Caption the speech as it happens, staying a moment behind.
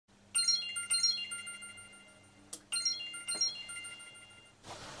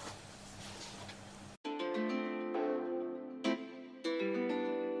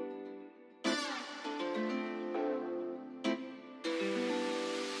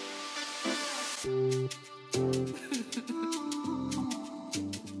Do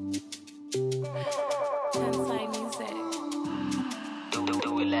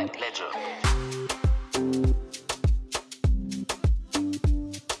it like pleasure.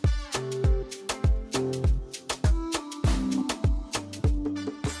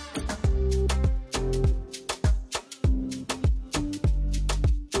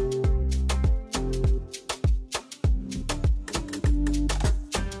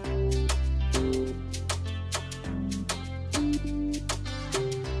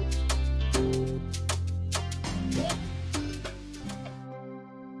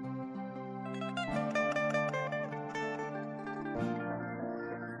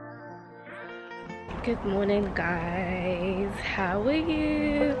 Good morning guys, how are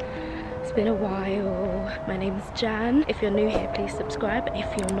you? It's been a while. My name is Jan. If you're new here, please subscribe.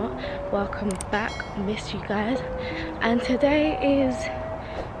 If you're not, welcome back. Miss you guys. And today is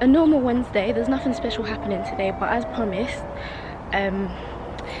a normal Wednesday. There's nothing special happening today, but as promised,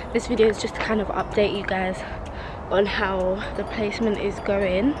 this video is just to kind of update you guys on how the placement is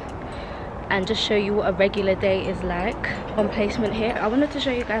going and just show you what a regular day is like on placement here. I wanted to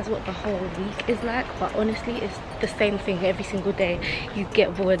show you guys what the whole week is like, but honestly it's the same thing every single day. You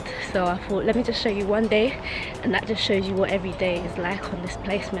get bored, so I thought let me just show you one day, and that just shows you what every day is like on this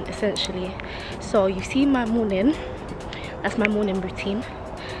placement essentially. So you see my morning, that's my morning routine.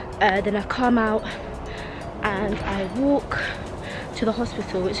 Then I come out and I walk to the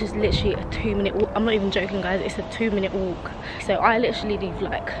hospital, which is literally a 2-minute walk. I'm not even joking guys, it's a 2-minute walk. So I literally leave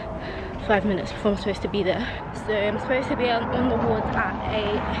like 5 minutes before I'm supposed to be there. So I'm supposed to be on the wards at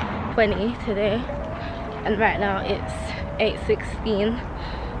 8:20 today, and right now it's 8:16.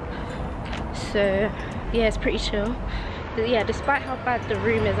 So yeah, it's pretty chill. But yeah, despite how bad the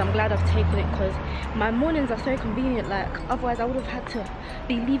room is, I'm glad I've taken it, because my mornings are so convenient. Like otherwise I would have had to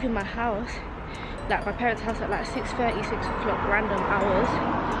be leaving my house, like my parents' house, at like 6:30, 6 o'clock random hours.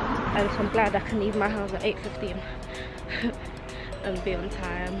 And so I'm glad I can leave my house at 8:15 and be on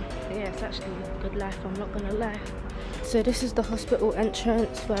time. So yeah, it's actually a good life, I'm not gonna lie. So this is the hospital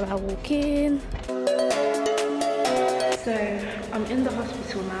entrance where I walk in. So I'm in the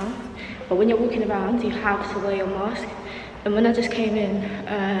hospital now, but when you're walking around you have to wear your mask. And when I just came in,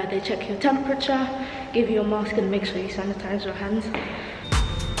 they check your temperature, give you your mask, and make sure you sanitize your hands.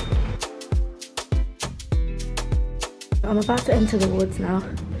 I'm about to enter the wards now.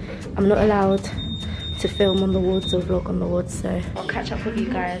 I'm not allowed to film on the wards or vlog on the wards, so I'll catch up with you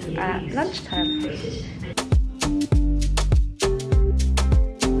guys at lunchtime.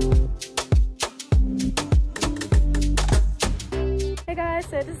 Hey guys,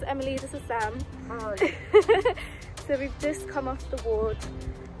 so this is Emily, this is Sam. Hi. So we've just come off the ward.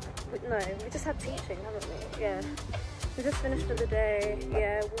 No, we just had teaching, haven't we? Yeah. We just finished for the day.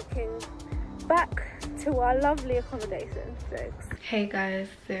 Yeah, walking back to our lovely accommodation. Jokes. Hey guys,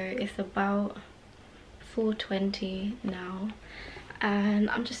 so it's about 4:20 now, and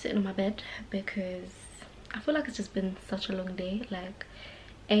I'm just sitting on my bed because I feel like it's just been such a long day, like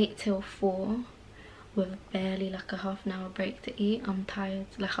 8 till 4 with barely like a half an hour break to eat. I'm tired,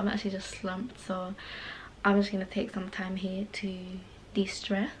 like I'm actually just slumped, so I'm just gonna take some time here to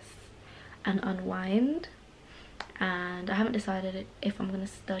de-stress and unwind. And I haven't decided if I'm gonna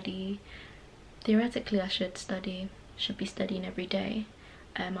study. Theoretically I should be studying every day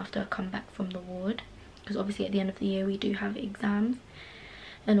after I come back from the ward, because obviously at the end of the year we do have exams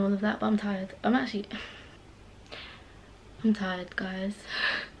and all of that. But I'm tired. I'm tired guys.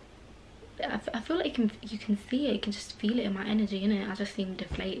 I feel like you can see it, you can just feel it in my energy, innit? I just seem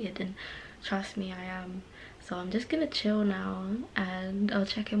deflated, and trust me, I am. So I'm just gonna chill now, and I'll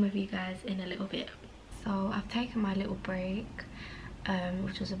check in with you guys in a little bit. So I've taken my little break,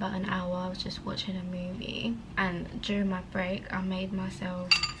 which was about an hour. I was just watching a movie, and during my break I made myself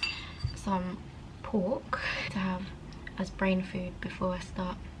some pork to have as brain food before I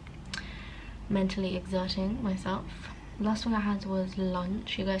start mentally exerting myself. Last one I had was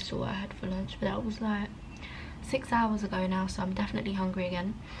lunch. You guys saw what I had for lunch, but that was like 6 hours ago now, so I'm definitely hungry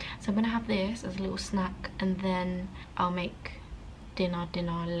again. So I'm gonna have this as a little snack, and then I'll make dinner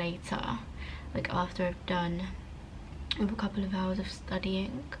later, like after I've done with a couple of hours of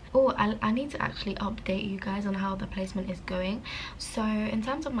studying. Oh, I need to actually update you guys on how the placement is going. So in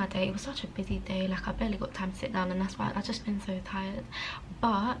terms of my day, it was such a busy day, like I barely got time to sit down, and that's why I've just been so tired.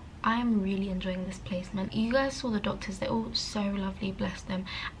 But I'm really enjoying this placement. You guys saw the doctors, they're all so lovely, bless them.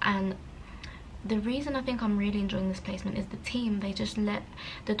 And the reason I think I'm really enjoying this placement is the team. They just let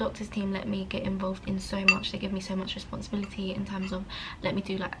the doctor's team let me get involved in so much. They give me so much responsibility in terms of let me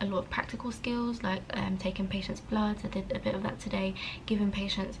do like a lot of practical skills, like taking patients' bloods. I did a bit of that today, giving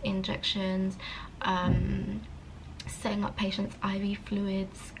patients injections, setting up patients' IV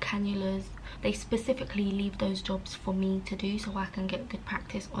fluids, cannulas. They specifically leave those jobs for me to do so I can get good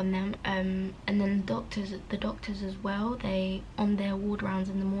practice on them. And then the doctors as well, they on their ward rounds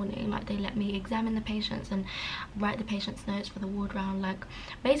in the morning, like they let me examine the patients and write the patient's notes for the ward round, like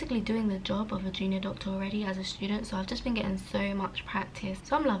basically doing the job of a junior doctor already as a student. So I've just been getting so much practice,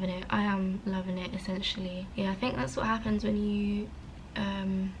 so I'm loving it. I am loving it, essentially. Yeah, I think that's what happens when you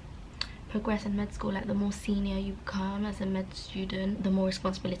progress in med school. Like the more senior you become as a med student, the more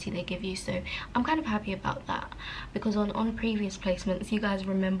responsibility they give you. So I'm kind of happy about that, because on previous placements, you guys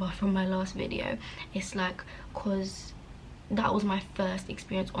remember from my last video, it's like, cause that was my first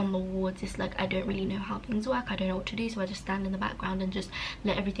experience on the wards, it's like I don't really know how things work, I don't know what to do, so I just stand in the background and just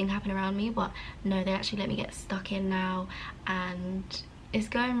let everything happen around me. But no, they actually let me get stuck in now, and it's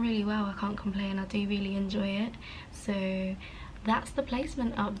going really well. I can't complain. I do really enjoy it. So that's the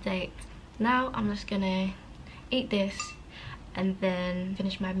placement update. Now I'm just gonna eat this and then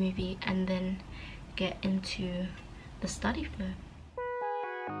finish my movie and then get into the study flow.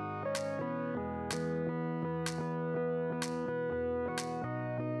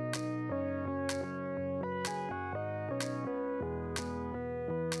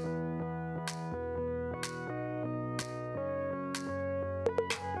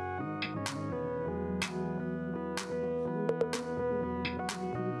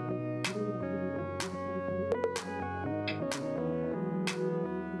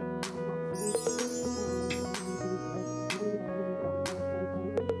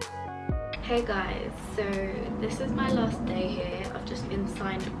 Hey guys, so this is my last day here. I've just been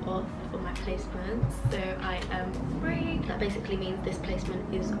signed off for my placement, so I am free. That basically means this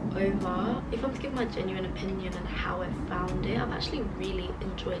placement is over. If I'm to give my genuine opinion on how I found it, I've actually really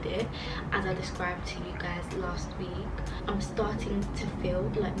enjoyed it, as I described to you guys last week. I'm starting to feel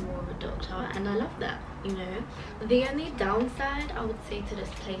like more of a doctor, and I love that, you know. The only downside I would say to this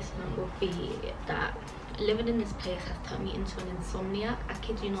placement would be that living in this place has turned me into an insomniac. I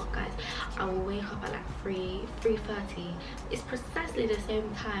kid you not, guys. I will wake up at like 3:30. It's precisely the same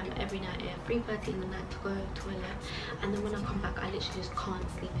time every night here, 3:30 in the night, to go to the toilet, and then when I come back I literally just can't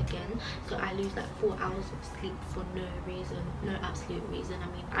sleep again. So I lose like 4 hours of sleep for no reason, no absolute reason. I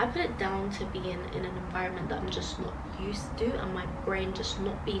mean, I put it down to being in an environment that I'm just not used to, and my brain just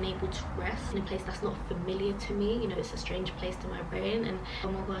not being able to rest in a place that's not familiar to me. You know, it's a strange place to my brain, and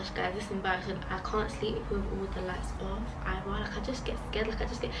oh my gosh, guys, it's embarrassing. I can't sleep with all the lights off either. Like I just get scared, like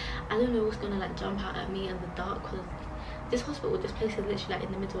I don't know what's gonna like jump out at me in the dark, because this hospital, this place is literally like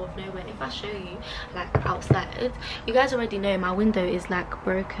in the middle of nowhere. If I show you like outside, you guys already know my window is like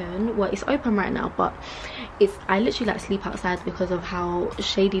broken. Well, it's open right now, but I literally like sleep outside because of how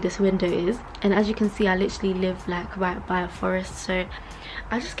shady this window is. And as you can see, I literally live like right by a forest, so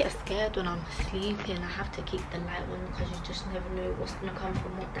I just get scared when I'm sleeping. I have to keep the light on because you just never know what's gonna come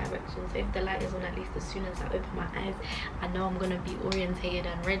from what direction. So if the light is on, at least as soon as I open my eyes, I know I'm gonna be orientated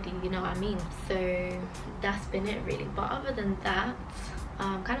and ready, you know what I mean? So that's been it really. But other than that,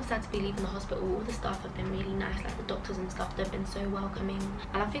 I'm kind of sad to be leaving the hospital. All the staff have been really nice, like the doctors and stuff, they've been so welcoming.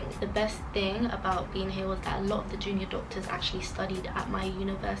 And I think the best thing about being here was that a lot of the junior doctors actually studied at my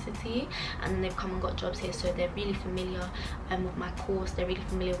university, and they've come and got jobs here, so they're really familiar with my course. They're really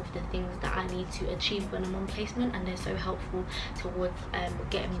familiar with the things that I need to achieve when I'm on placement, and they're so helpful towards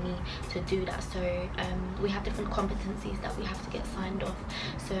getting me to do that. So we have different competencies that we have to get signed off,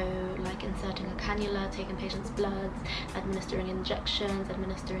 so like inserting a cannula, taking patients' bloods, administering injections,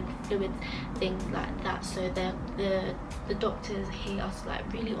 administering fluids, things like that. So the doctors hear us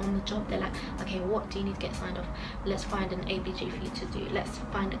like really on the job. They're like, okay, what do you need to get signed off? Let's find an ABG for you to do, let's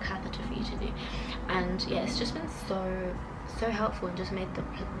find a catheter for you to do. And yeah, it's just been so helpful, and just made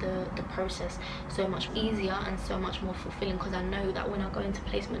the process so much easier and so much more fulfilling, because I know that when I go into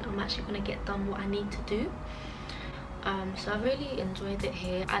placement, I'm actually going to get done what I need to do. So I've really enjoyed it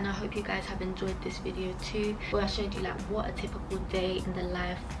here, and I hope you guys have enjoyed this video too, where I showed you like what a typical day in the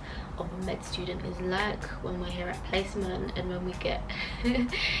life of a med student is like when we're here at placement and when we get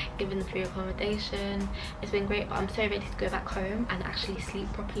given the free accommodation. It's been great, but I'm so ready to go back home and actually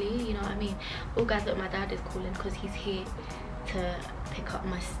sleep properly, you know what I mean? Oh guys, look, my dad is calling because he's here to pick up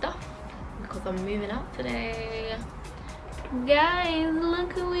my stuff because I'm moving out today. Guys,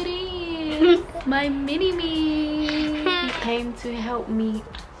 look who it is. My mini-me. He came to help me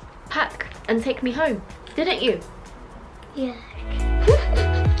pack and take me home, didn't you? Yeah.